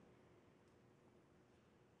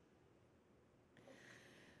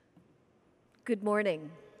Good morning.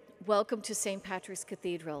 Welcome to St. Patrick's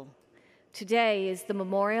Cathedral. Today is the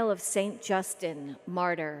memorial of St. Justin,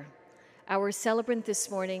 martyr. Our celebrant this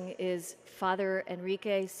morning is Father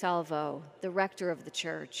Enrique Salvo, the rector of the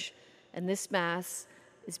church, and this Mass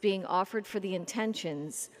is being offered for the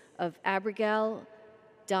intentions of Abigail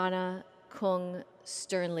Donna Kung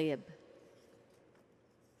Sternlieb.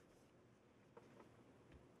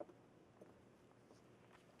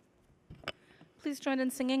 Please join in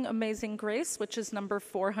singing Amazing Grace, which is number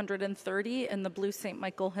 430 in the Blue St.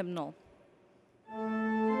 Michael hymnal.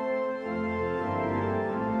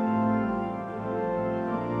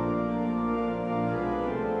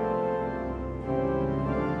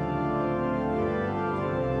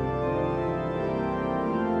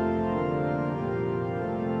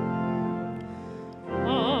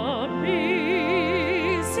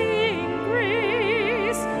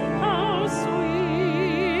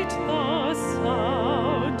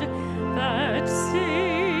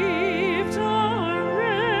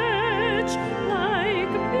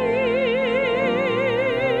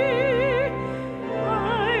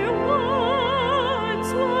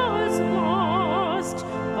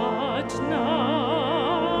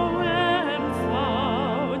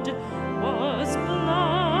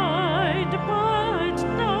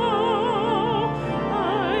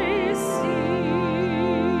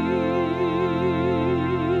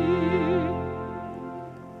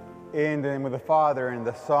 In the name of the Father, and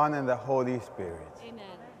the Son, and the Holy Spirit. Amen.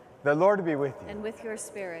 The Lord be with you. And with your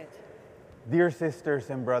spirit. Dear sisters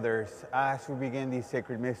and brothers, as we begin these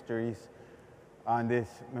sacred mysteries on this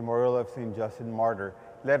memorial of St. Justin Martyr,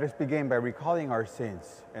 let us begin by recalling our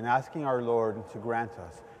sins and asking our Lord to grant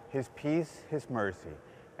us His peace, His mercy,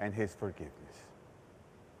 and His forgiveness.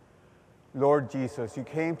 Lord Jesus, you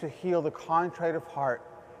came to heal the contrite of heart.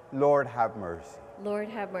 Lord, have mercy. Lord,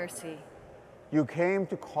 have mercy. You came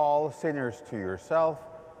to call sinners to yourself.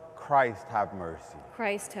 Christ, have mercy.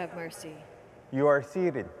 Christ, have mercy. You are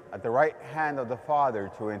seated at the right hand of the Father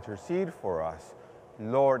to intercede for us.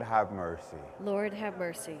 Lord, have mercy. Lord, have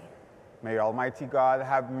mercy. May Almighty God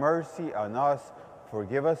have mercy on us,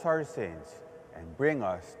 forgive us our sins, and bring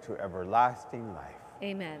us to everlasting life.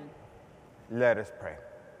 Amen. Let us pray.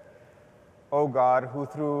 O God, who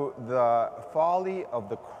through the folly of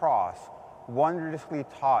the cross wondrously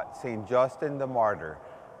taught St. Justin the martyr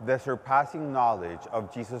the surpassing knowledge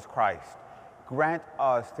of Jesus Christ, grant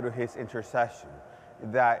us through his intercession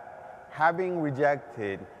that, having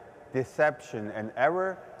rejected deception and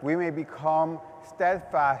error, we may become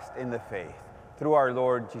steadfast in the faith through our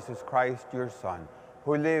Lord Jesus Christ, your Son,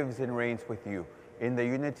 who lives and reigns with you in the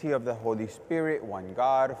unity of the Holy Spirit, one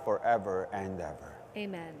God, forever and ever.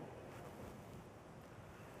 Amen.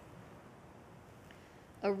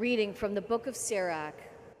 A reading from the book of Sirach.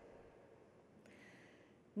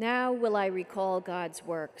 Now will I recall God's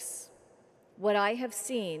works. What I have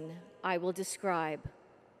seen, I will describe.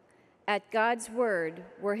 At God's word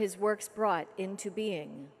were his works brought into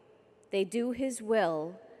being. They do his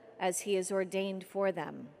will as he has ordained for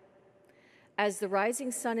them. As the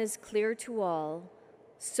rising sun is clear to all,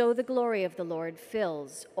 so the glory of the Lord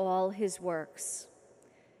fills all his works.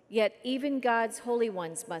 Yet even God's holy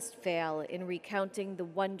ones must fail in recounting the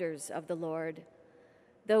wonders of the Lord,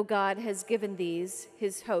 though God has given these,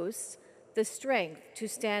 his hosts, the strength to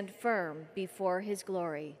stand firm before his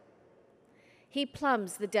glory. He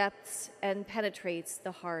plumbs the depths and penetrates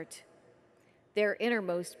the heart. Their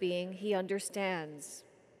innermost being he understands.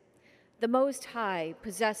 The Most High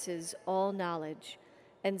possesses all knowledge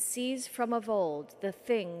and sees from of old the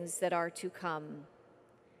things that are to come.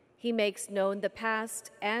 He makes known the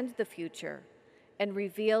past and the future and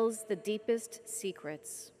reveals the deepest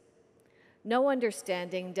secrets. No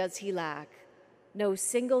understanding does he lack. No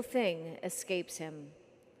single thing escapes him.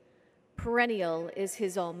 Perennial is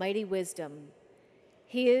his almighty wisdom.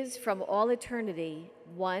 He is from all eternity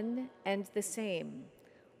one and the same,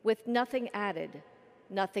 with nothing added,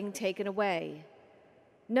 nothing taken away.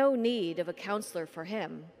 No need of a counselor for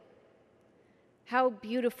him. How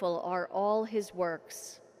beautiful are all his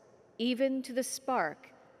works, even to the spark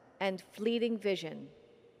and fleeting vision.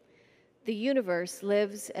 The universe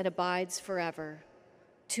lives and abides forever.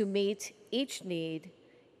 To meet each need,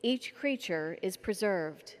 each creature is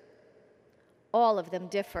preserved. All of them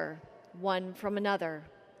differ, one from another,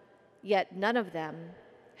 yet none of them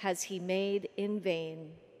has he made in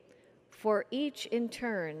vain. For each in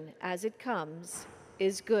turn, as it comes,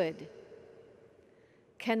 is good.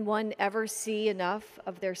 Can one ever see enough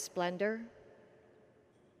of their splendor?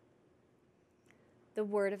 The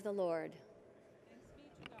word of the Lord.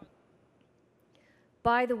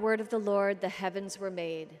 By the word of the Lord the heavens were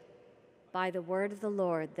made. By the word of the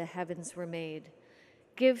Lord the heavens were made.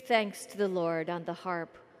 Give thanks to the Lord on the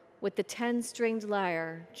harp. With the 10-stringed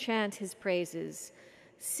lyre, chant his praises.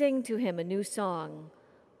 Sing to him a new song.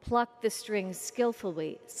 Pluck the strings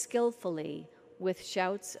skillfully with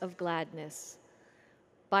shouts of gladness.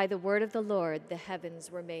 By the word of the Lord the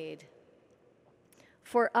heavens were made.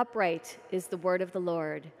 For upright is the word of the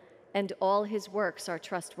Lord, and all his works are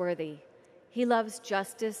trustworthy. He loves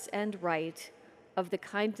justice and right. Of the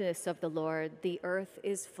kindness of the Lord the earth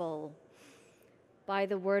is full. By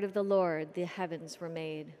the word of the Lord the heavens were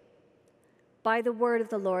made. By the word of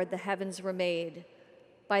the Lord the heavens were made.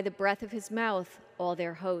 By the breath of his mouth all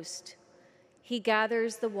their host. He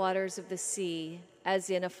gathers the waters of the sea as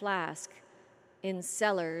in a flask. In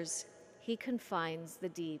cellars he confines the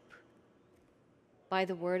deep. By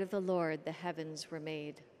the word of the Lord the heavens were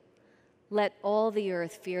made. Let all the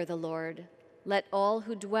earth fear the Lord. Let all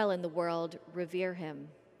who dwell in the world revere him.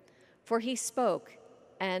 For he spoke,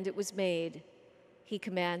 and it was made. He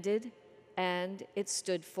commanded, and it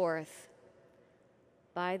stood forth.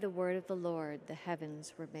 By the word of the Lord the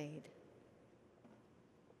heavens were made.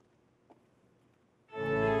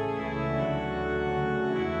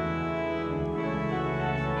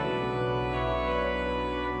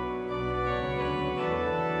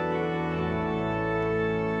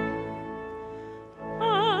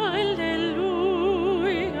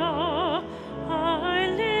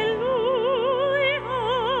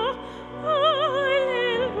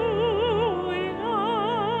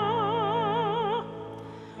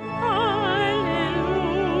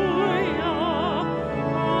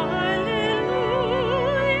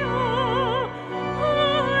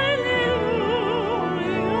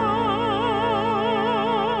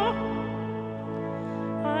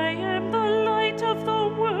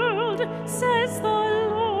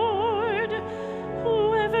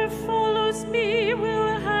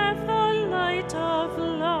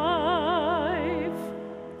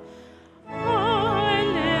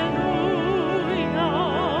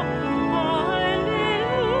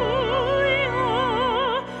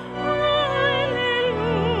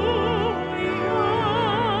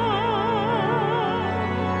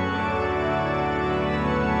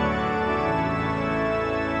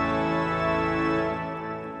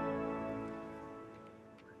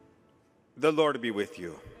 The Lord be with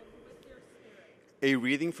you. A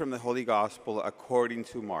reading from the Holy Gospel according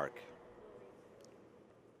to Mark.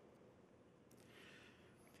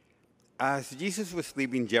 As Jesus was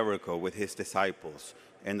leaving Jericho with his disciples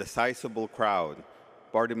and the sizable crowd,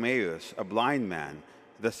 Bartimaeus, a blind man,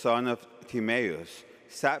 the son of Timaeus,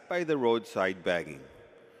 sat by the roadside begging.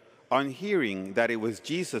 On hearing that it was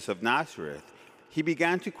Jesus of Nazareth, he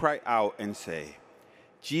began to cry out and say,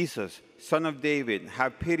 "Jesus, Son of David,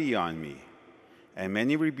 have pity on me." And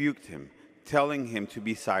many rebuked him, telling him to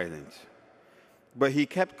be silent. But he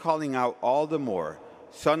kept calling out all the more,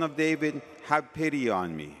 "Son of David, have pity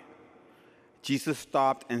on me." Jesus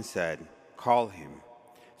stopped and said, "Call him."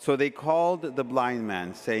 So they called the blind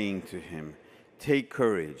man, saying to him, "Take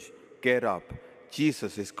courage, get up,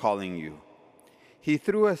 Jesus is calling you." He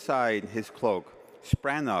threw aside his cloak,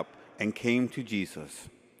 sprang up, and came to Jesus.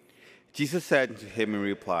 Jesus said to him in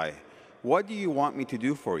reply, "What do you want me to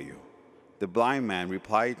do for you?" The blind man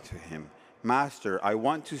replied to him, "Master, I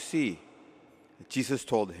want to see." Jesus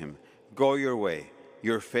told him, "Go your way,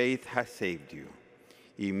 your faith has saved you."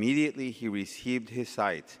 Immediately he received his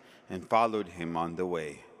sight and followed him on the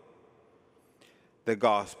way. The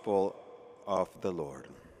Gospel of the Lord.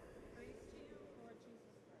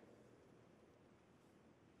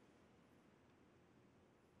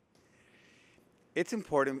 It's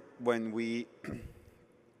important when we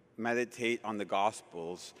meditate on the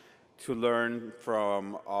Gospels to learn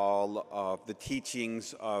from all of the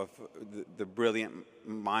teachings of the brilliant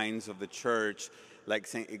minds of the church, like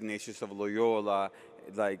St. Ignatius of Loyola,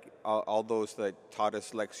 like all those that taught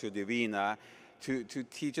us Lectio Divina, to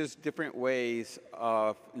teach us different ways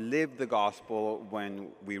of live the gospel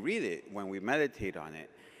when we read it, when we meditate on it.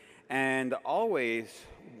 And always,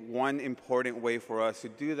 one important way for us to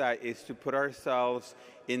do that is to put ourselves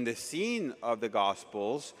in the scene of the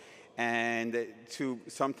Gospels and to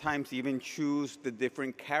sometimes even choose the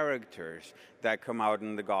different characters that come out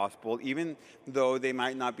in the Gospel, even though they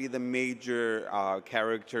might not be the major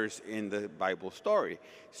characters in the Bible story.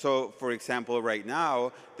 So, for example, right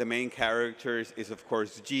now, the main characters is, of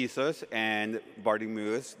course, Jesus and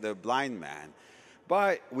Bartimaeus, the blind man.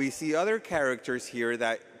 But we see other characters here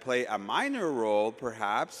that play a minor role,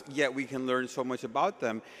 perhaps, yet we can learn so much about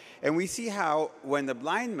them. And we see how when the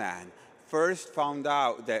blind man first found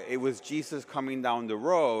out that it was Jesus coming down the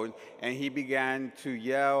road, and he began to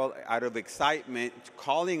yell out of excitement,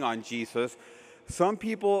 calling on Jesus, some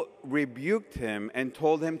people rebuked him and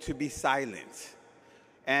told him to be silent.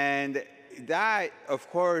 And that, of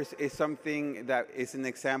course, is something that is an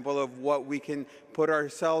example of what we can put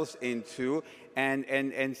ourselves into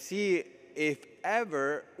and see if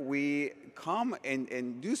ever we come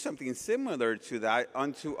and do something similar to that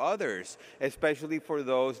unto others, especially for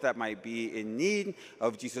those that might be in need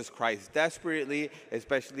of Jesus Christ desperately,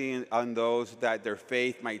 especially on those that their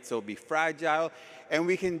faith might still be fragile. And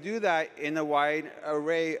we can do that in a wide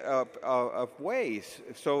array of ways.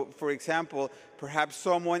 So, for example, perhaps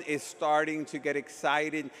someone is starting to get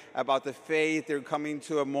excited about the faith. They're coming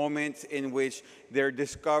to a moment in which they're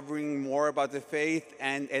discovering more about the faith,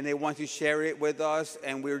 and they want to share it with us,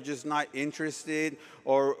 and we're just not interested,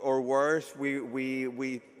 or worse,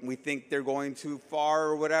 we think they're going too far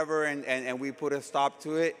or whatever, and we put a stop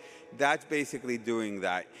to it. That's basically doing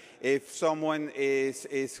that. If someone is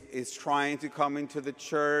trying to come into the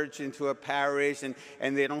church, into a parish, and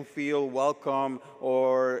they don't feel welcome,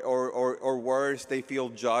 or worse, they feel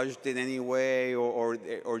judged in any way,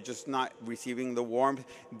 or just not receiving the warmth,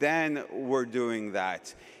 then we're doing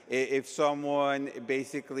that. If someone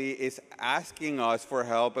basically is asking us for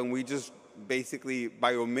help, and we just basically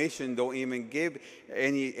by omission don't even give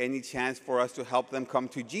any chance for us to help them come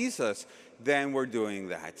to Jesus, then we're doing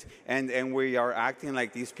that. And we are acting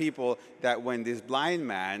like these people that when this blind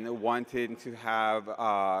man wanted to have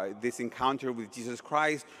this encounter with Jesus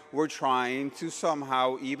Christ, we're trying to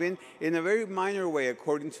somehow, even in a very minor way,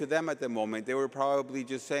 according to them at the moment, they were probably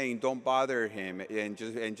just saying, don't bother him and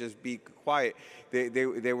just be quiet.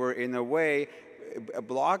 They were in a way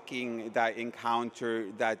blocking that encounter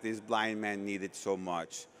that this blind man needed so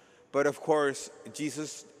much. But of course,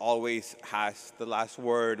 Jesus always has the last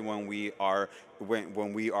word when we are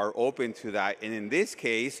open to that. And in this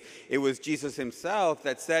case, it was Jesus himself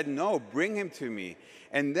that said, no, bring him to me.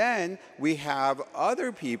 And then we have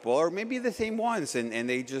other people, or maybe the same ones, and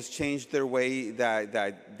they just changed their way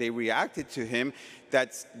that they reacted to him,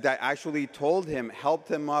 that actually told him, helped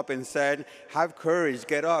him up and said, have courage,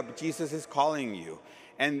 get up, Jesus is calling you.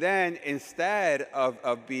 And then instead of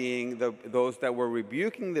being those that were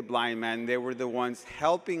rebuking the blind man, they were the ones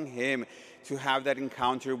helping him to have that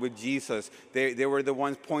encounter with Jesus. They were the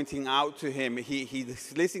ones pointing out to him,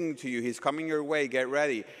 he's listening to you, he's coming your way, get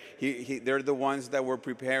ready. They're the ones that were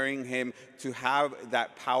preparing him to have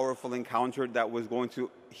that powerful encounter that was going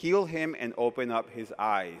to heal him and open up his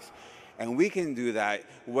eyes. And we can do that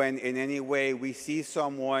when in any way we see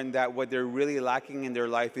someone that what they're really lacking in their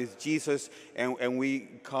life is Jesus, and we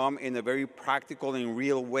come in a very practical and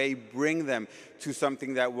real way, bring them to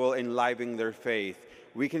something that will enliven their faith.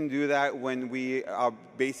 We can do that when we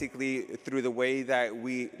basically through the way that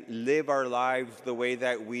we live our lives, the way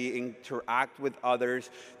that we interact with others,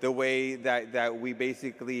 the way that we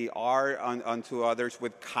basically are unto others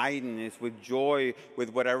with kindness, with joy, with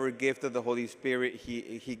whatever gift of the Holy Spirit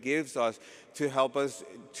He gives us to help us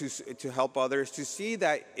to help others to see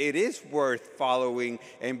that it is worth following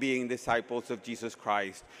and being disciples of Jesus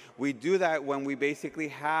Christ. We do that when we basically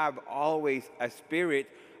have always a spirit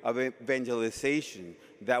of evangelization,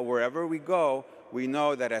 that wherever we go, we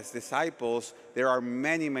know that as disciples, there are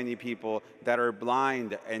many, many people that are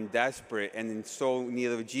blind and desperate and in so need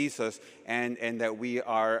of Jesus, and that we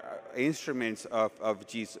are instruments of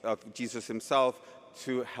Jesus himself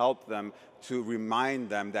to help them, to remind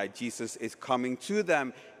them that Jesus is coming to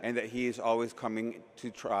them and that he is always coming to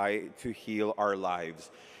try to heal our lives.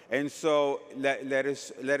 And so let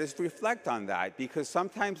us reflect on that, because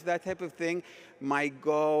sometimes that type of thing might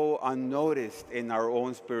go unnoticed in our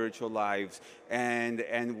own spiritual lives, and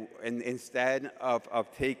instead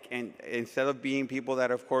of being people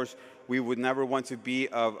that, of course, we would never want to be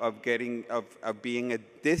of being a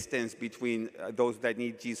distance between those that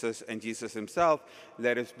need Jesus and Jesus himself.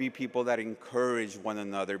 Let us be people that encourage one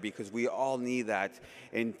another, because we all need that,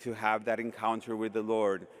 and to have that encounter with the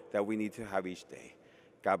Lord that we need to have each day.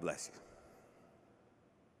 God bless you.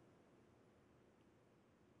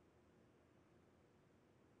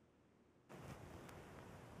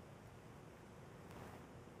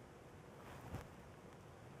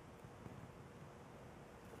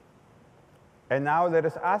 And now let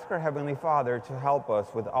us ask our Heavenly Father to help us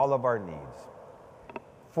with all of our needs.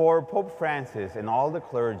 For Pope Francis and all the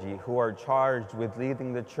clergy who are charged with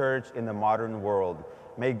leading the Church in the modern world,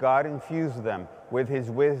 may God infuse them with his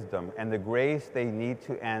wisdom and the grace they need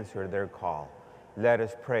to answer their call. Let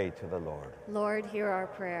us pray to the Lord. Lord, hear our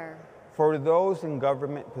prayer. For those in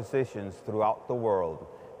government positions throughout the world,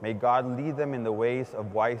 May God lead them in the ways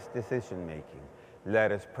of wise decision-making.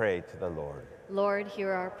 Let us pray to the Lord. Lord,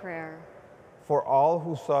 hear our prayer. For all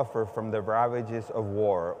who suffer from the ravages of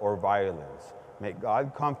war or violence, may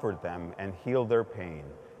God comfort them and heal their pain.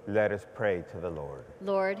 Let us pray to the Lord.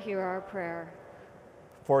 Lord, hear our prayer.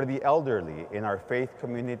 For the elderly in our faith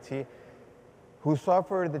community who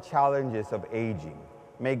suffer the challenges of aging,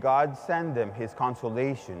 may God send them his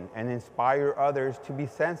consolation and inspire others to be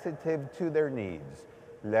sensitive to their needs.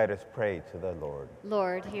 Let us pray to the Lord.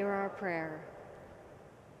 Lord, hear our prayer.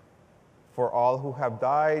 For all who have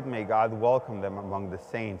died, may God welcome them among the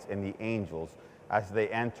saints and the angels as they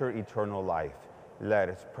enter eternal life. Let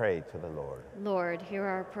us pray to the Lord. Lord, hear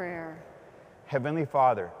our prayer. Heavenly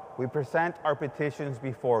Father, we present our petitions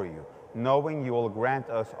before you, knowing you will grant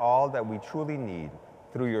us all that we truly need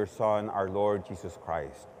through your Son, our Lord Jesus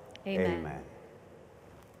Christ. Amen. Amen.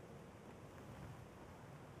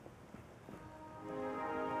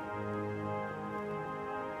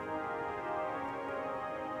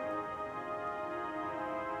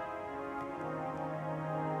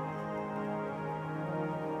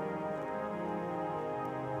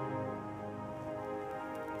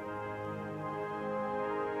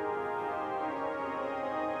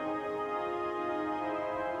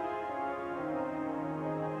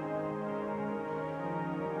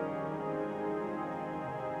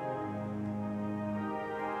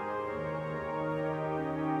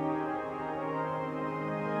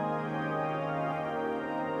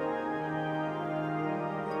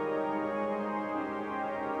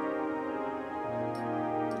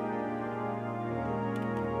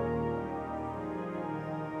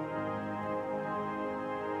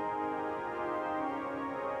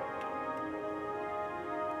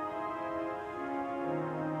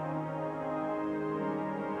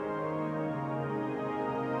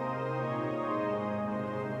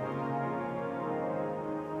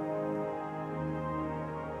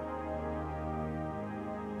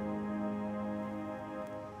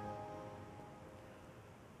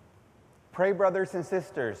 Pray, brothers and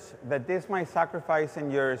sisters, that this my sacrifice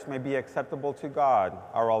and yours may be acceptable to God,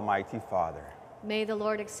 our Almighty Father. May the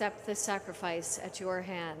Lord accept this sacrifice at your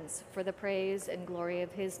hands for the praise and glory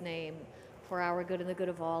of his name, for our good and the good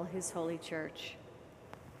of all his holy church.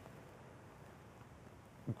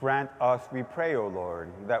 Grant us, we pray, O Lord,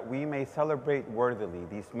 that we may celebrate worthily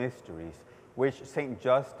these mysteries which St.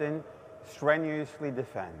 Justin strenuously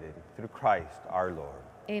defended through Christ our Lord.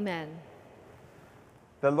 Amen.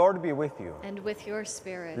 The Lord be with you. And with your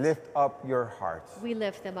spirit. Lift up your hearts. We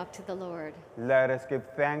lift them up to the Lord. Let us give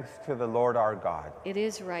thanks to the Lord our God. It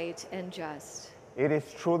is right and just. It is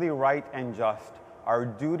truly right and just, our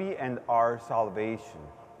duty and our salvation,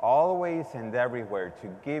 always and everywhere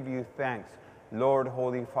to give you thanks, Lord,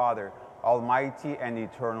 Holy Father, Almighty and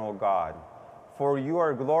eternal God. For you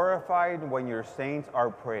are glorified when your saints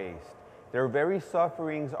are praised. Their very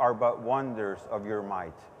sufferings are but wonders of your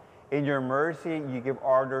might. In your mercy, you give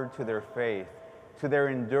ardor to their faith. To their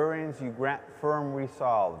endurance, you grant firm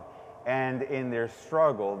resolve. And in their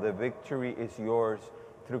struggle, the victory is yours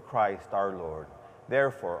through Christ our Lord.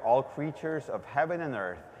 Therefore, all creatures of heaven and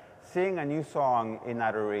earth sing a new song in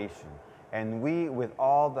adoration. And we, with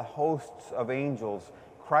all the hosts of angels,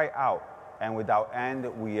 cry out, and without end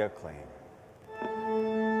we acclaim.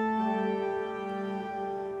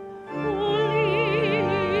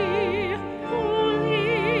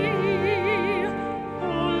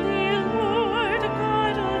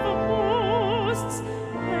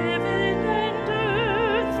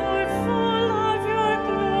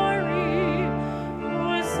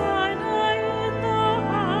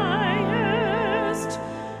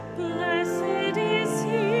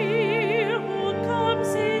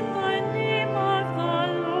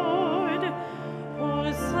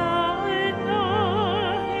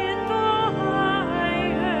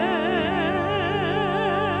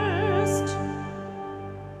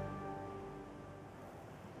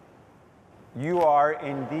 You are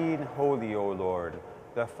indeed holy, O Lord,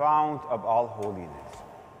 the fount of all holiness.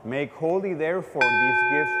 Make holy, therefore,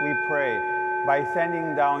 these gifts, we pray, by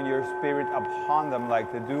sending down your Spirit upon them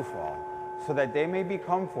like the dewfall, so that they may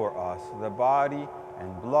become for us the body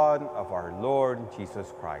and blood of our Lord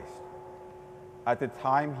Jesus Christ. At the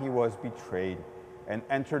time he was betrayed and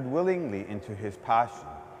entered willingly into his passion,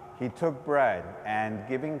 he took bread and,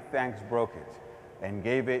 giving thanks, broke it and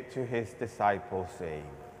gave it to his disciples, saying,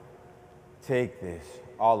 "Take this,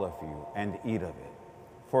 all of you, and eat of it,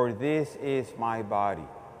 for this is my body,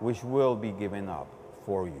 which will be given up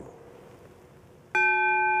for you."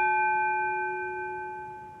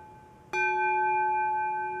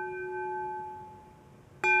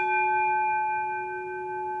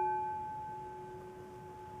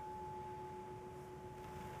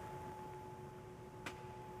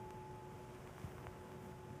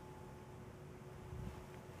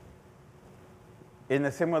 In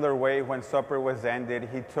a similar way, when supper was ended,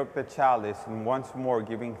 he took the chalice, and once more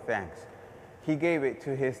giving thanks, he gave it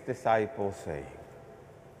to his disciples, saying,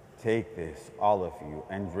 "Take this, all of you,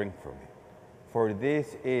 and drink from it. For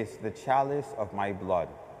this is the chalice of my blood,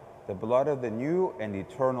 the blood of the new and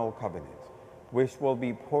eternal covenant, which will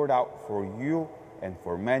be poured out for you and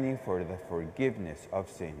for many for the forgiveness of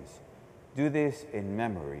sins. Do this in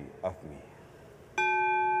memory of me."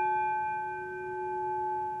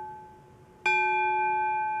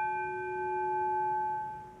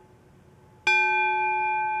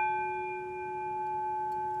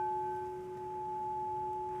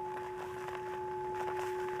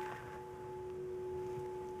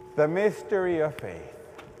 The mystery of faith.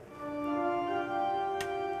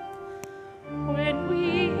 When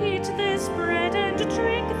we eat this bread and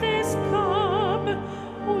drink this cup,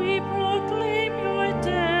 we proclaim your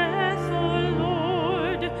death, O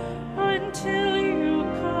Lord, until you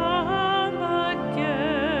come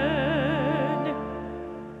again.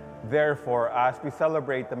 Therefore, as we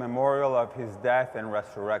celebrate the memorial of his death and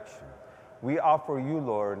resurrection, we offer you,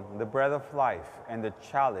 Lord, the bread of life and the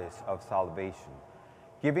chalice of salvation,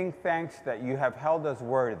 giving thanks that you have held us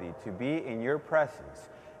worthy to be in your presence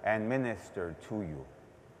and minister to you.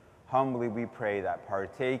 Humbly we pray that,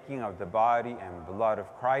 partaking of the body and blood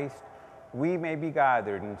of Christ, we may be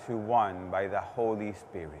gathered into one by the Holy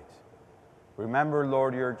Spirit. Remember,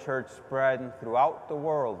 Lord, your church spread throughout the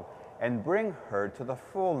world, and bring her to the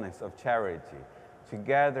fullness of charity,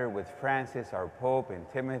 together with Francis, our Pope, and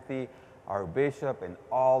Timothy, our Bishop, and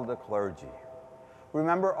all the clergy.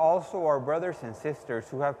 Remember also our brothers and sisters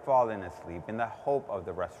who have fallen asleep in the hope of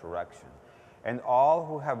the resurrection, and all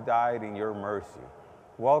who have died in your mercy.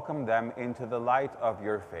 Welcome them into the light of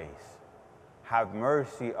your face. Have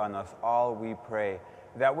mercy on us all, we pray,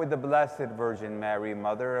 that with the Blessed Virgin Mary,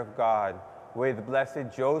 Mother of God, with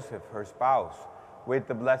Blessed Joseph, her spouse, with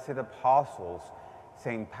the blessed apostles,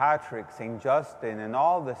 St. Patrick, St. Justin, and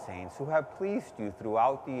all the saints who have pleased you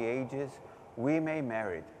throughout the ages, we may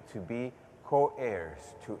merit to be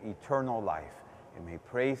co-heirs to eternal life, and may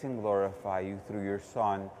praise and glorify you through your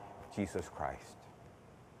Son, Jesus Christ.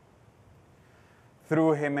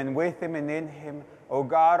 Through him, and with him, and in him, O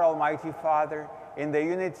God, Almighty Father, in the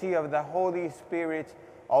unity of the Holy Spirit,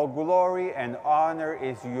 all glory and honor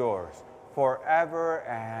is yours, forever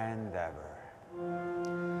and ever.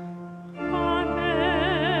 Amen.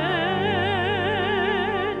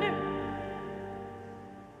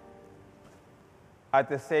 At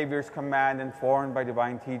the Savior's command, informed by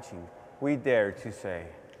divine teaching, we dare to say,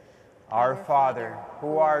 Our Father,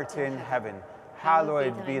 who art in heaven,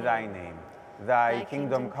 hallowed be thy name. Thy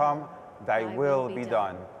kingdom come, thy will be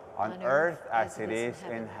done, on earth as it is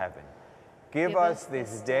in heaven. Give us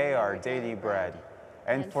this day our daily bread,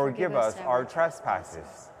 and forgive us our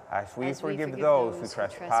trespasses, as we forgive those who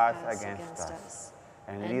trespass against us.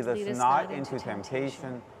 And lead us not into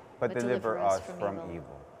temptation, but deliver us from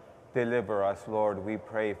evil. Deliver us, Lord, we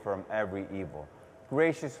pray, from every evil.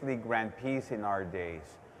 Graciously grant peace in our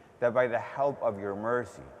days, that by the help of your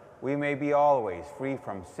mercy we may be always free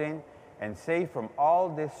from sin and safe from all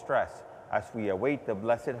distress, as we await the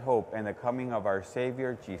blessed hope and the coming of our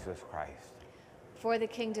Savior, Jesus Christ. For the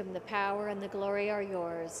kingdom, the power, and the glory are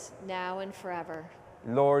yours, now and forever.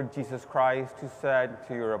 Lord Jesus Christ, who said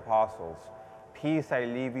to your apostles, Peace I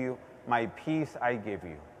leave you, my peace I give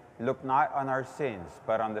you. Look not on our sins,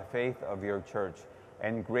 but on the faith of your church,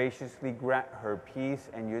 and graciously grant her peace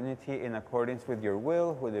and unity in accordance with your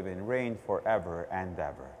will, who live and reign forever and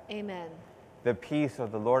ever. Amen. The peace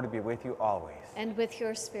of the Lord be with you always. And with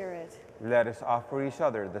your spirit. Let us offer each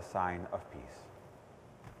other the sign of peace.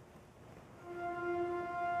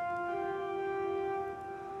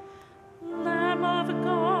 Lamb of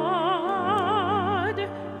God,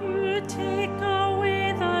 you take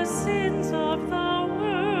away the sins of the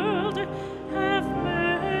world. Have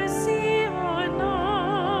mercy on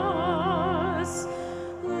us.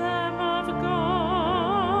 Lamb of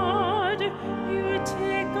God, you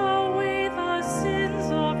take away the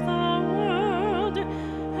sins of the world.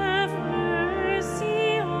 Have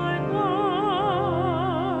mercy on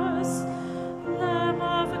us. Lamb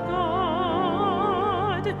of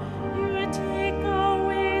God, you take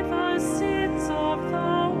away the sins of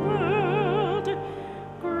the world.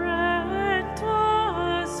 Grant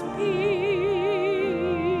us peace.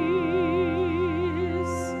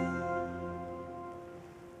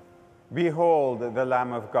 Behold the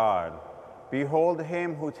Lamb of God. Behold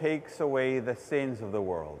him who takes away the sins of the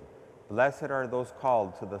world. Blessed are those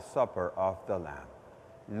called to the supper of the Lamb.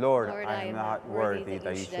 Lord, I am not worthy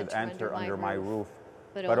that you should enter under my roof,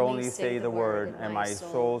 but only say the word, and my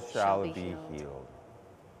soul shall be healed.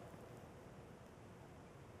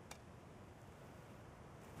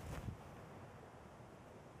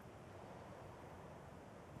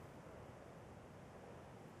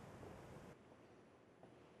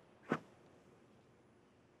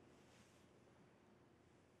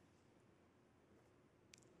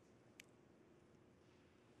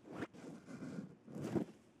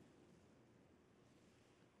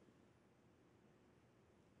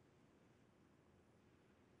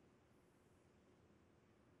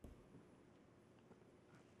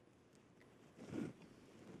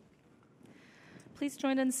 Please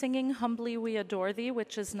join in singing Humbly We Adore Thee,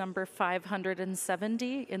 which is number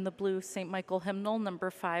 570 in the blue St. Michael hymnal,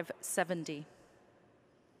 number 570.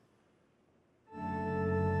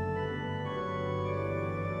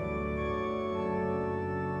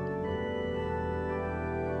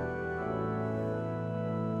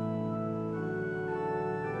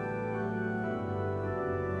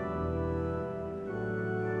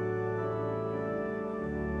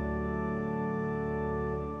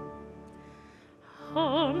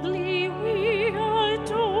 Humbly we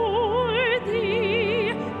adore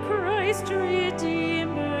thee, Christ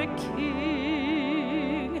Redeemer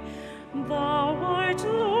King. Thou art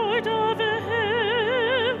Lord of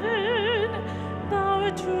heaven, thou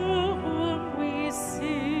to whom we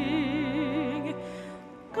sing.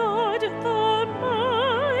 God the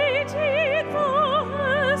mighty, thou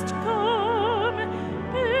hast come,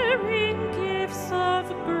 bearing gifts of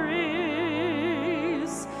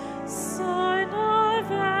grace. Son of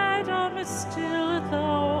Adam, still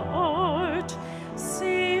thou art,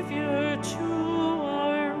 Savior to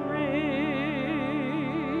our race.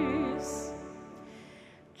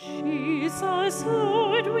 Jesus,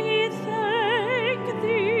 Lord, we thank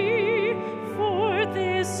thee for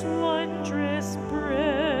this wondrous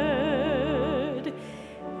bread.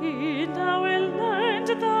 In our land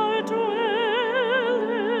thou dwellest,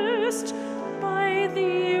 by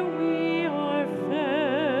thee we are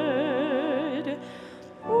fed.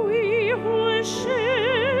 We who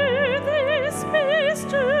share this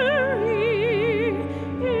mystery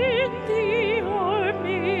in thee are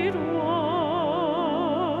made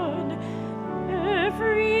one.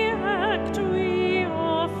 Every act we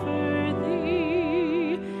offer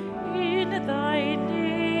thee, in thy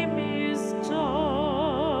name is done.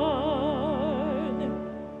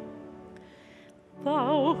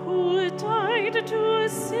 Thou who died to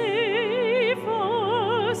save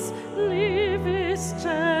us, livest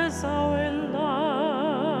as our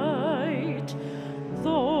light.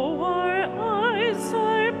 Though our eyes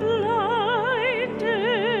are blinded,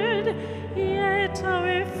 yet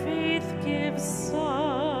our faith gives sight.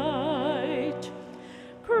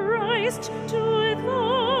 Christ, do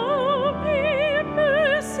thou be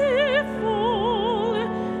merciful,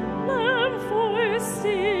 Lamb for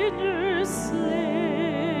sinners slain.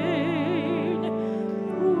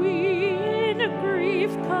 We in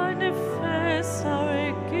grief confess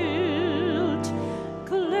our guilt,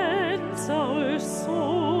 cleanse our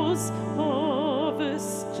souls of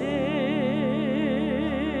stain.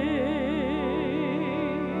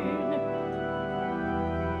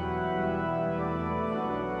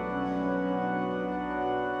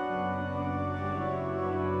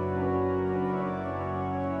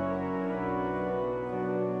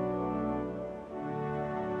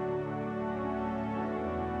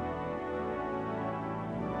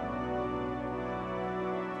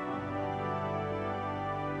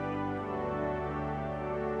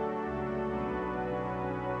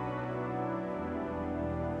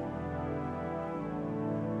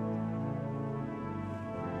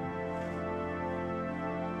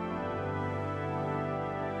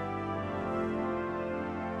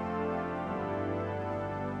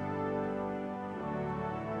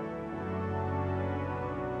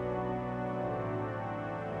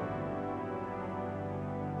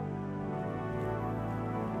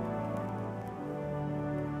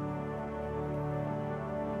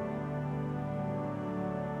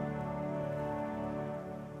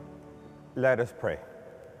 Let us pray.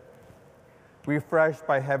 Refreshed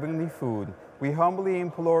by heavenly food, we humbly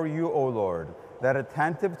implore you, O Lord, that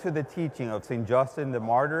attentive to the teaching of St. Justin the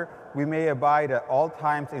Martyr, we may abide at all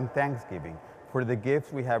times in thanksgiving for the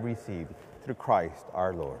gifts we have received through Christ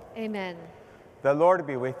our Lord. Amen. The Lord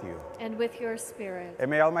be with you. And with your spirit. And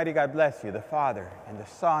may Almighty God bless you, the Father, and the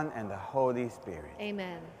Son, and the Holy Spirit.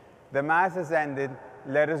 Amen. The Mass is ended.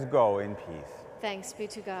 Let us go in peace. Thanks be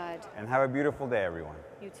to God. And have a beautiful day, everyone.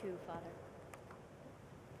 You too, Father.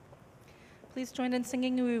 Please join in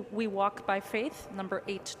singing We Walk by Faith, number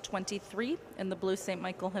 823 in the blue St.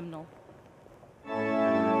 Michael hymnal.